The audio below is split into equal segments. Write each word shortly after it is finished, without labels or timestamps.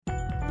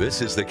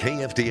This is the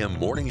KFDM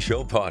Morning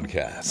Show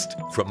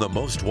podcast from the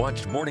most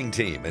watched morning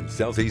team in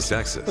Southeast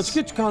Texas. Let's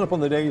get you caught up on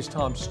the day's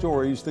top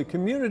stories. The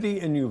community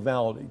in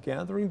Uvalde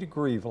gathering to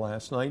grieve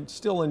last night,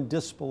 still in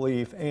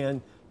disbelief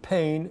and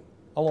pain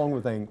along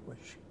with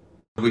anguish.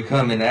 We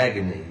come in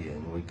agony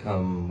and we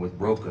come with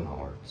broken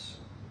hearts.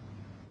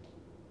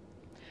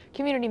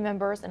 Community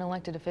members and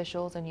elected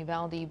officials in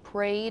Uvalde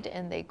prayed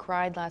and they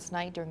cried last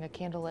night during a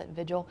candlelit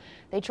vigil.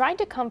 They tried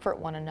to comfort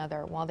one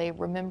another while they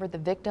remembered the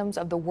victims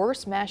of the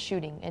worst mass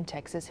shooting in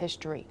Texas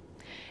history.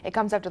 It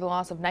comes after the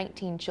loss of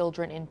 19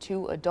 children and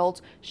 2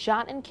 adults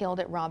shot and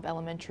killed at Robb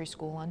Elementary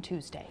School on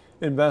Tuesday.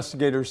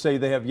 Investigators say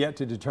they have yet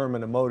to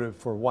determine a motive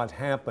for what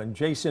happened.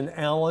 Jason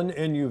Allen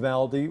in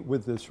Uvalde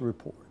with this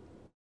report.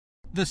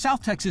 The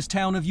South Texas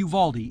town of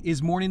Uvalde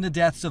is mourning the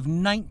deaths of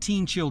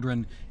 19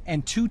 children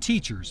and 2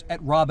 teachers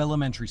at Robb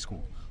Elementary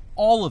School.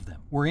 All of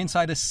them were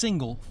inside a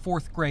single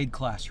 4th grade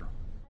classroom.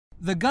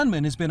 The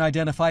gunman has been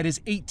identified as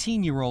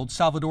 18-year-old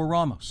Salvador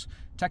Ramos.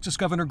 Texas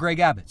Governor Greg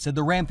Abbott said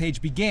the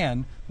rampage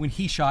began when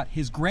he shot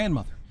his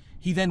grandmother.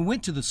 He then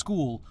went to the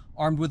school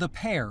armed with a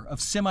pair of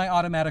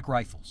semi-automatic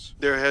rifles.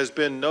 There has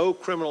been no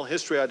criminal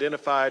history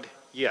identified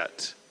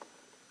yet.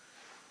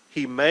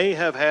 He may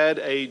have had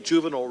a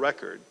juvenile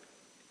record,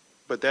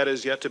 but that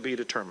is yet to be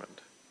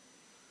determined.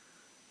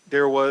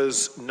 There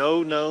was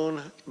no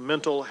known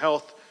mental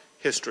health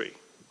history.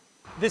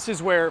 This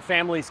is where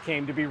families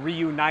came to be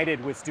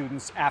reunited with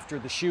students after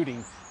the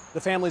shooting.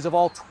 The families of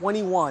all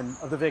 21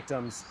 of the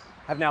victims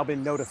have now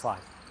been notified.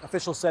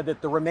 Officials said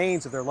that the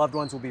remains of their loved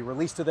ones will be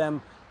released to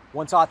them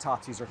once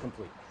autopsies are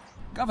complete.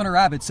 Governor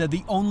Abbott said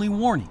the only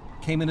warning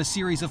came in a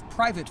series of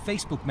private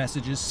Facebook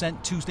messages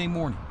sent Tuesday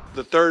morning.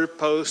 The third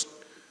post,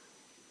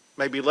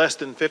 maybe less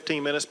than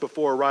 15 minutes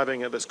before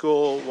arriving at the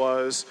school,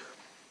 was,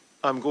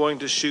 "I'm going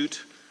to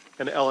shoot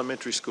an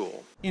elementary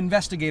school."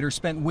 Investigators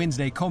spent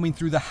Wednesday combing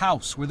through the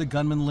house where the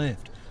gunman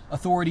lived.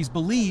 Authorities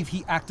believe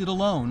he acted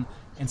alone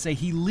and say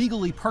he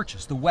legally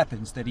purchased the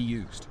weapons that he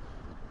used.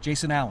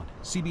 Jason Allen,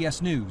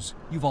 CBS News,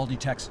 Uvalde,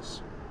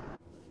 Texas.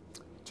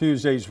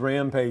 Tuesday's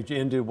rampage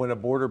ended when a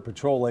Border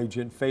Patrol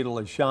agent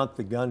fatally shot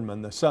the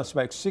gunman. The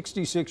suspect's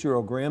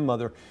 66-year-old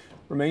grandmother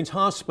remains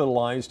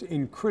hospitalized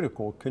in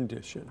critical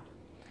condition.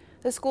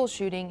 The school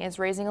shooting is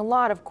raising a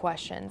lot of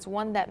questions.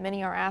 One that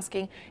many are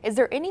asking, is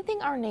there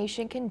anything our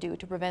nation can do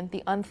to prevent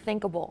the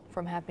unthinkable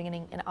from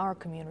happening in our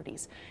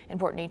communities? And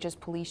Port Neches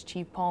Police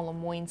Chief Paul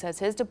Lemoyne says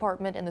his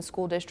department and the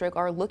school district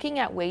are looking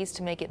at ways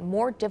to make it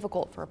more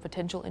difficult for a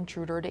potential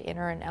intruder to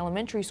enter an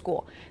elementary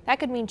school. That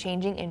could mean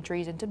changing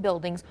entries into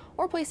buildings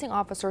or placing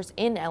officers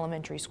in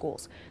elementary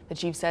schools. The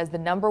chief says the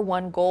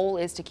 #1 goal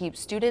is to keep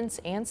students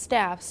and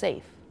staff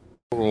safe.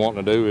 What we're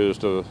wanting to do is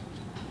to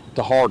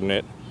harden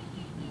it.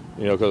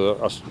 You know,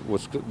 because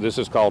this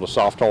is called a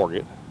soft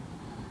target,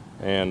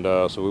 and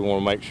so we want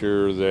to make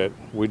sure that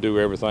we do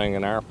everything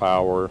in our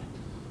power,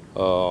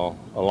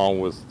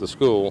 along with the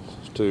school,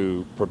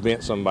 to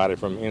prevent somebody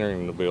from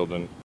entering the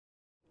building.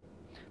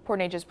 Port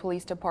Neches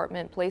Police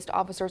Department placed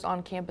officers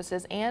on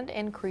campuses and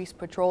increased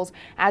patrols,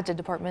 as did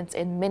departments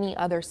in many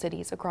other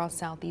cities across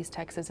Southeast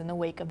Texas in the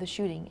wake of the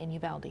shooting in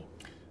Uvalde.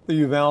 The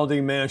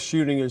Uvalde mass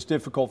shooting is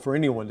difficult for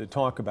anyone to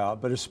talk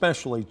about, but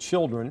especially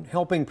children.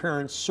 Helping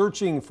parents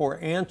searching for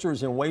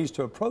answers and ways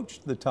to approach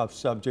the tough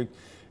subject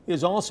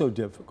is also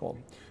difficult.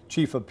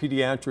 Chief of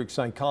Pediatric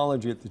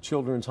Psychology at the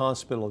Children's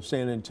Hospital of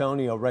San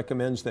Antonio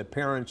recommends that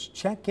parents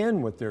check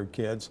in with their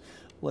kids,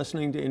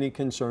 listening to any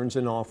concerns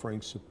and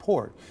offering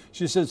support.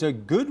 She says a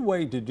good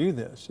way to do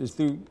this is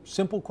through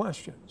simple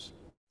questions.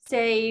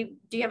 Say,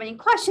 do you have any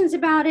questions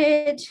about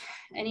it?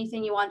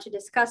 Anything you want to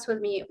discuss with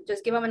me?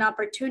 Just give them an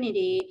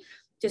opportunity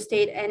to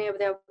state any of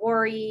their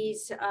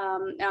worries,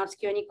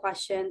 ask you any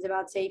questions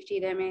about safety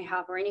they may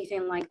have or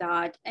anything like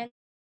that. And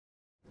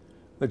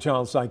the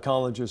child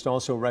psychologist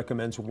also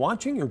recommends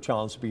watching your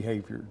child's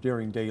behavior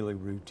during daily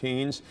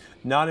routines.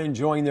 Not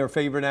enjoying their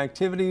favorite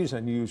activities,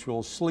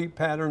 unusual sleep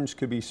patterns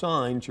could be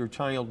signs your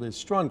child is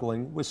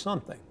struggling with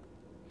something.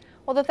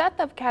 Well, the theft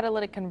of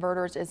catalytic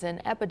converters is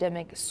an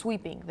epidemic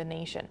sweeping the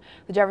nation.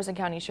 The Jefferson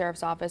County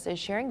Sheriff's Office is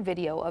sharing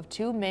video of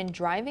 2 men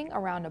driving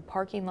around a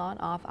parking lot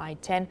off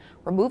I-10,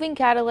 removing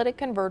catalytic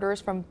converters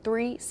from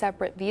 3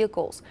 separate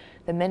vehicles.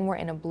 The men were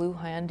in a blue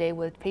Hyundai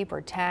with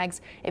paper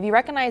tags. If you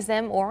recognize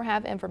them or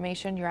have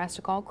information, you're asked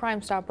to call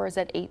Crime Stoppers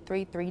at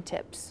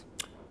 833-TIPS.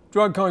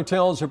 Drug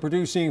cartels are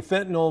producing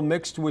fentanyl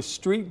mixed with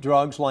street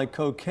drugs like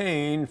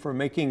cocaine for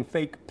making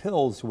fake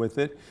pills with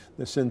it.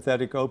 The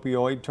synthetic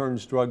opioid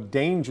turns drug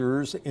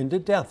dangers into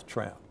death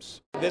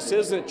traps. This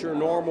isn't your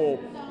normal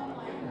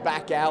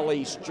back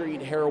alley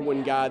street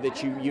heroin guy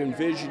that you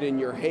envision in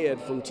your head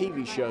from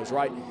TV shows,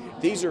 right?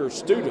 These are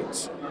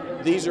students.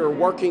 These are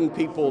working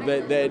people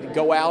that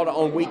go out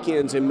on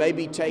weekends and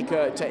maybe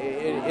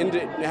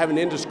have an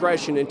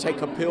indiscretion and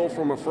take a pill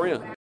from a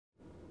friend.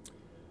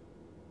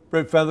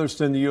 Brett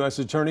Featherston, the U.S.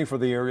 Attorney for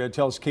the area,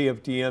 tells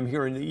KFDM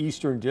here in the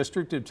Eastern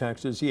District of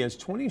Texas he has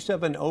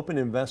 27 open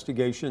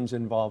investigations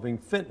involving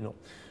fentanyl.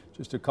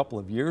 Just a couple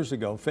of years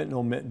ago,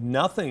 fentanyl meant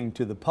nothing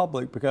to the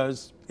public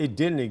because it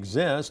didn't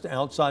exist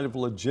outside of a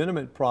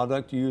legitimate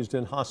product used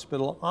in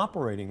hospital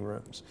operating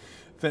rooms.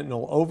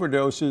 Fentanyl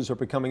overdoses are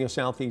becoming a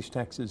Southeast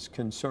Texas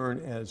concern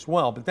as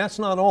well. But that's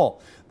not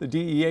all. The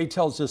DEA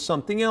tells us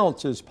something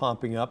else is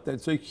popping up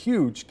that's a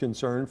huge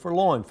concern for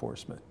law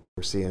enforcement.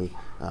 We're seeing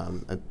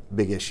a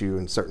big issue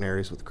in certain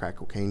areas with crack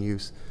cocaine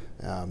use,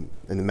 and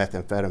the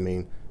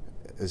methamphetamine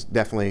is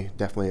definitely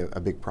a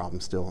big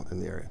problem still in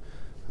the area.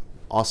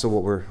 Also,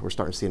 what we're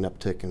starting to see an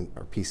uptick in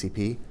our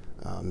PCP.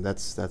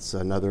 That's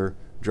another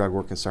drug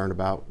we're concerned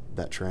about.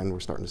 That trend we're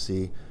starting to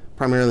see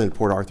primarily in the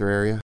Port Arthur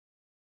area.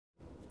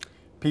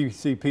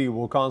 PCP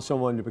will cause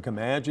someone to become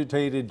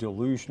agitated,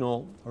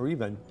 delusional, or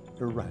even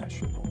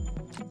irrational.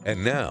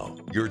 And now,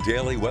 your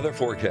daily weather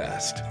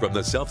forecast from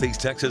the Southeast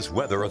Texas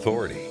Weather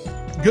Authority.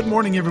 Good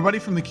morning, everybody,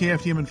 from the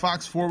KFDM and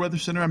Fox 4 Weather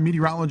Center. I'm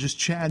meteorologist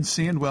Chad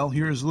Sandwell.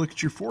 Here is a look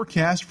at your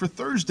forecast for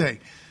Thursday,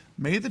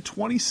 May the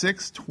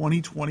 26th,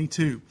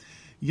 2022.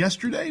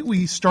 Yesterday,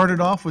 we started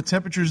off with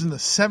temperatures in the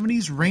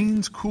 70s.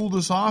 Rains cooled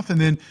us off,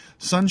 and then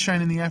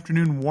sunshine in the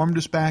afternoon warmed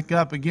us back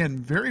up. Again,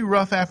 very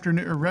rough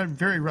afternoon, or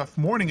very rough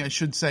morning, I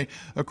should say,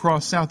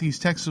 across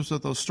Southeast Texas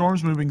with those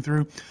storms moving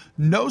through.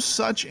 No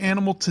such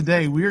animal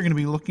today. We are going to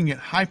be looking at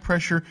high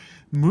pressure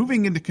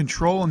moving into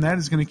control, and that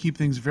is going to keep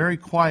things very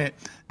quiet,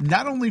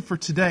 not only for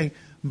today,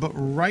 but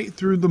right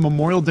through the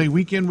Memorial Day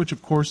weekend, which,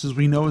 of course, as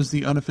we know, is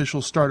the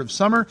unofficial start of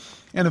summer,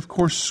 and, of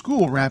course,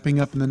 school wrapping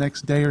up in the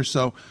next day or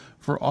so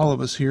for all of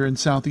us here in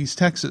Southeast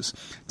Texas.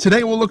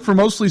 Today we'll look for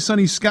mostly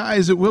sunny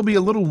skies. It will be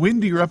a little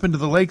windier up into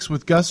the lakes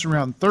with gusts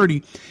around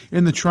 30.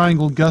 In the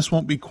Triangle, gusts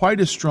won't be quite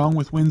as strong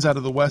with winds out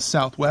of the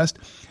west-southwest.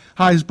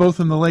 Highs both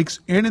in the lakes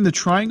and in the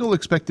Triangle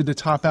expected to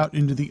top out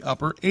into the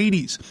upper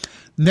 80s.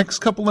 Next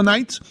couple of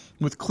nights,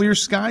 with clear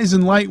skies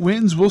and light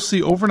winds, we'll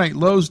see overnight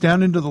lows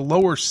down into the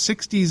lower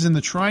 60s in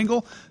the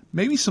Triangle,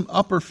 maybe some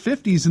upper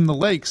 50s in the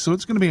lakes, so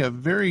it's going to be a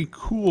very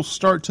cool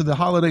start to the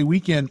holiday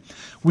weekend.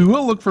 We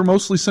will look for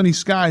mostly sunny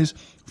skies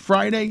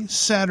Friday,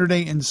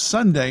 Saturday, and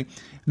Sunday, and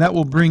that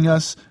will bring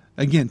us,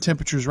 again,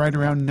 temperatures right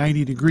around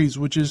 90 degrees,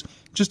 which is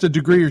just a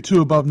degree or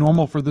two above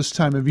normal for this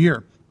time of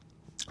year.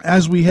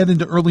 As we head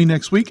into early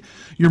next week,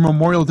 your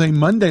Memorial Day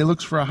Monday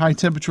looks for a high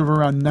temperature of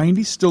around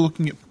 90, still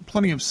looking at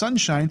plenty of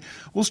sunshine.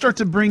 We'll start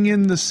to bring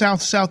in the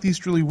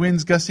south-southeasterly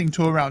winds gusting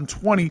to around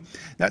 20.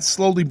 That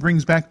slowly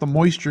brings back the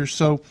moisture,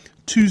 so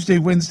Tuesday,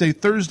 Wednesday,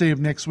 Thursday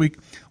of next week,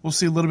 we'll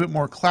see a little bit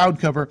more cloud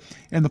cover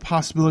and the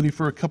possibility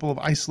for a couple of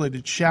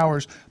isolated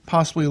showers,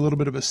 possibly a little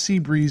bit of a sea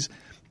breeze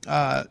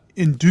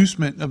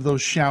inducement of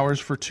those showers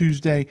for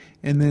Tuesday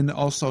and then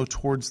also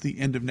towards the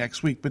end of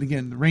next week. But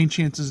again, the rain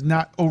chances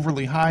not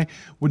overly high,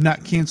 would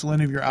not cancel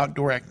any of your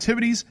outdoor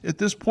activities at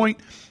this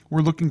point.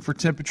 We're looking for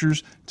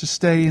temperatures to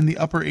stay in the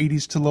upper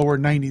 80s to lower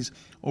 90s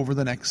over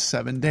the next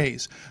 7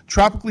 days.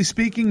 Tropically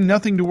speaking,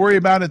 nothing to worry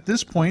about at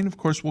this point. Of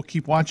course, we'll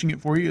keep watching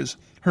it for you as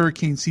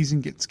hurricane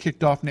season gets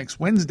kicked off next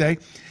Wednesday.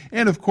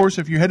 And of course,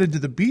 if you're headed to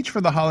the beach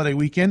for the holiday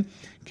weekend,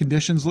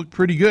 conditions look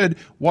pretty good.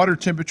 Water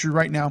temperature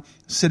right now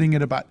sitting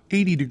at about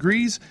 80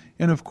 degrees.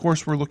 And of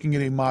course, we're looking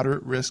at a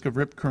moderate risk of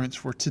rip currents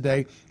for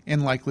today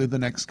and likely the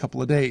next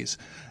couple of days.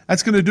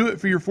 That's going to do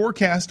it for your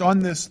forecast on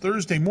this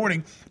Thursday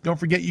morning. Don't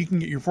forget you can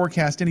get your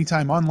forecast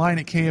anytime online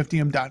at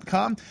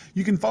KFDM.com.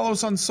 You can follow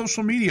us on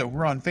social media.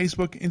 We're on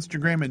Facebook,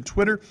 Instagram, and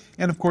Twitter.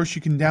 And of course,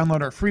 you can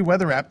download our free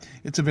weather app.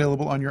 It's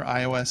available on your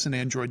iOS and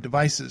Android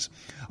devices.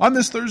 On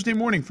this Thursday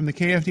morning from the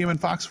KFDM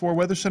and Fox 4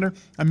 Weather Center,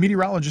 I'm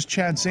meteorologist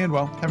Chad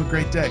Sandwell. Have a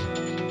great day.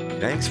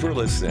 Thanks for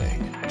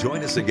listening.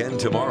 Join us again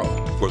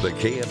tomorrow for the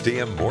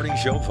KFDM Morning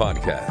Show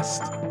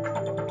podcast.